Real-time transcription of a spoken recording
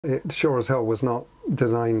It sure as hell was not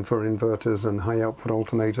designed for inverters and high output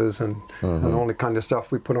alternators and all the kind of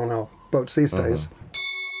stuff we put on our boats these days.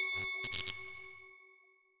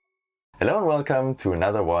 Hello and welcome to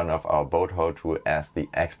another one of our BoatHowTo Ask the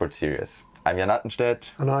Expert series. I'm Jan.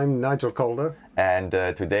 And I'm Nigel Calder. And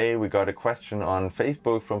today we got a question on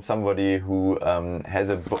Facebook from somebody who has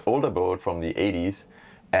an older boat from the 80s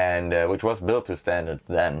and which was built to standard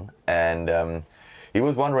then. And he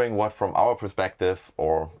was wondering what, from our perspective,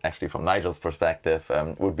 or actually from Nigel's perspective,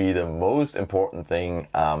 would be the most important thing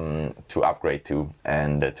to upgrade to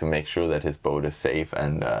and to make sure that his boat is safe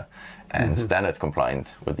and standards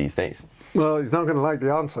compliant with these days. Well, he's not going to like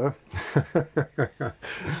the answer.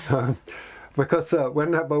 Because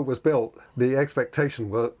when that boat was built, the expectation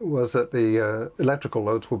was that the electrical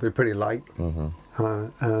loads would be pretty light.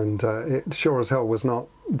 And it sure as hell was not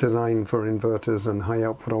designed for inverters and high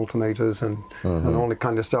output alternators and all the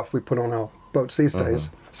kind of stuff we put on our boats these days.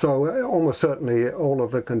 So almost certainly all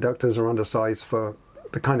of the conductors are undersized for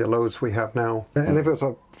the kind of loads we have now. And if it's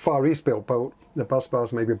a Far East built boat, the bus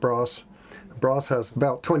bars may be brass. Brass has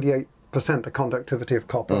about 28% the conductivity of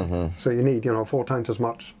copper. So you need, 4 times as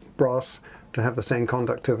much brass to have the same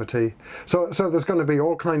conductivity. So there's going to be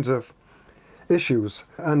all kinds of issues,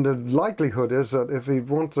 and the likelihood is that if you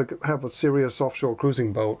want to have a serious offshore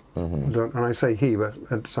cruising boat, and I say he, but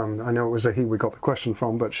I know it was a he we got the question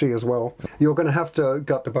from, but she as well, you're going to have to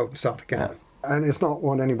gut the boat and start again. And it's not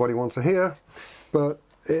what anybody wants to hear, but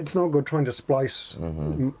it's no good trying to splice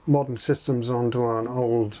modern systems onto an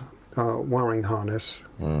old wiring harness.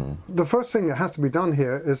 The first thing that has to be done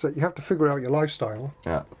here is that you have to figure out your lifestyle.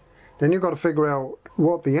 Then you've got to figure out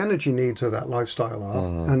what the energy needs of that lifestyle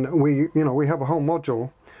are. And we have a whole module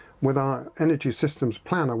with our energy systems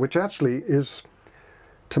planner, which actually is,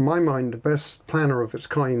 to my mind, the best planner of its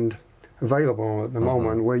kind available at the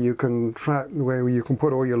moment, where you can track, where you can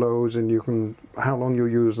put all your loads and you can, how long you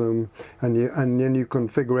use them, and then you can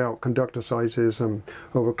figure out conductor sizes and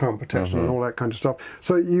overcurrent protection and all that kind of stuff.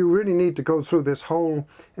 So you really need to go through this whole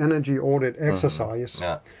energy audit exercise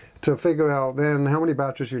to figure out then how many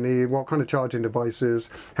batteries you need, what kind of charging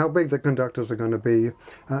devices, how big the conductors are going to be,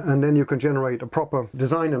 and then you can generate a proper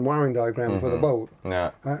design and wiring diagram for the boat.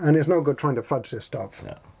 And it's no good trying to fudge this stuff.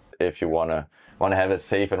 If you want to have a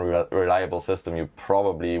safe and reliable system, you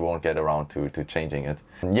probably won't get around to changing it.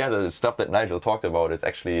 Yeah, the stuff that Nigel talked about is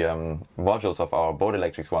actually modules of our Boat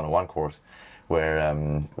Electrics 101 course,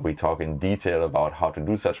 where we talk in detail about how to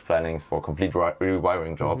do such plannings for complete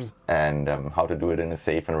rewiring jobs and how to do it in a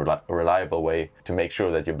safe and reliable way to make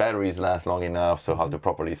sure that your batteries last long enough, so how to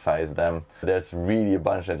properly size them. There's really a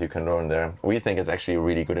bunch that you can learn there. We think it's actually a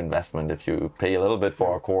really good investment if you pay a little bit for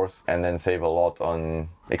our course and then save a lot on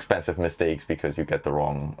expensive mistakes because you get the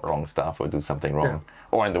wrong stuff or do something wrong.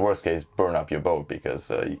 Or in the worst case, burn up your boat, because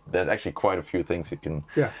there's actually quite a few things you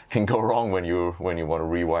can go wrong when you want to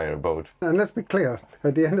rewire a boat. And let's be clear,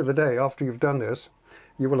 at the end of the day, after you've done this,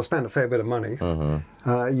 you will have spent a fair bit of money.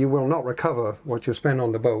 You will not recover what you spend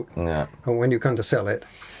on the boat when you come to sell it.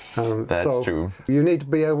 That's true. You need to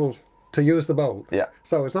be able to use the boat.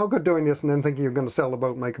 So it's no good doing this and then thinking you're going to sell the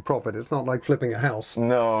boat and make a profit. It's not like flipping a house.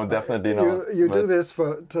 No, definitely not. You do this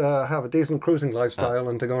to have a decent cruising lifestyle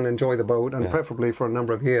and to go and enjoy the boat, and preferably for a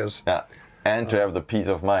number of years. And to have the peace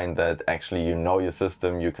of mind that actually you know your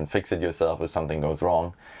system, you can fix it yourself if something goes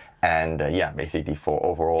wrong. And basically for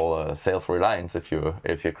overall self-reliance if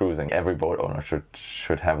you're cruising. Every boat owner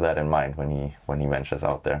should have that in mind when he ventures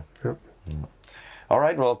out there. All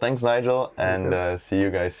right, well, thanks Nigel, and see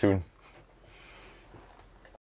you guys soon.